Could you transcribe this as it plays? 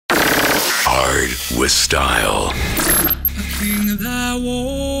hard with style. A king there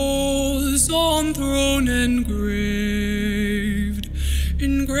was on throne engraved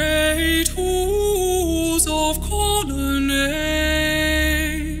in great halls of colonnades,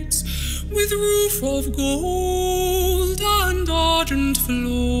 with roof of gold and argent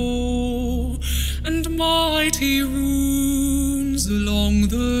floor, and mighty runes along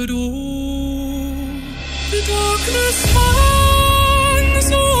the door. The darkness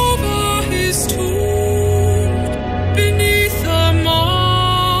hangs over his tomb, beneath the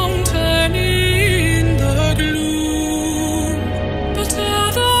mountain in the gloom. But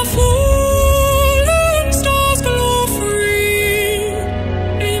ere the falling stars glow free,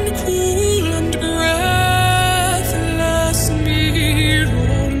 in cool and breathless mead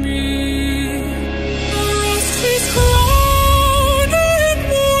on me, rust his crown in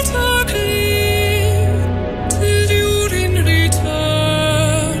water clear, till Durin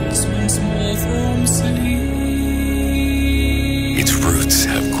returns once more from sleep. Its roots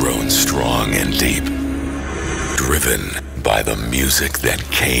have grown strong and deep, driven by the music that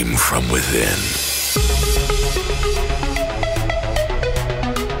came from within.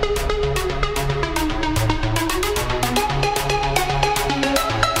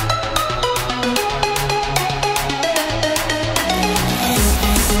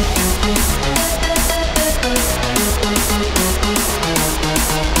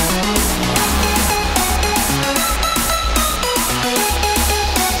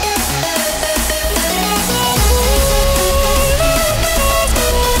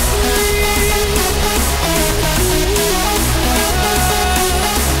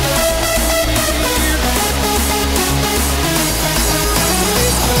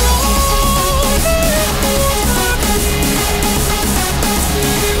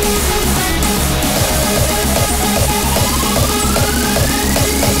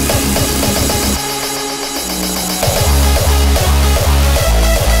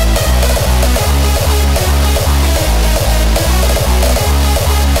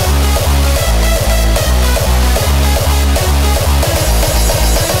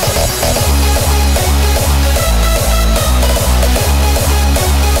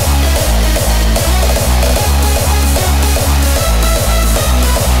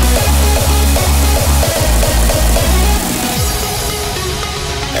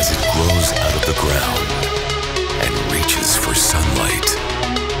 As it grows out of the ground and reaches for sunlight,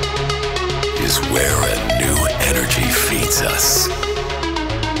 is where a new energy feeds us.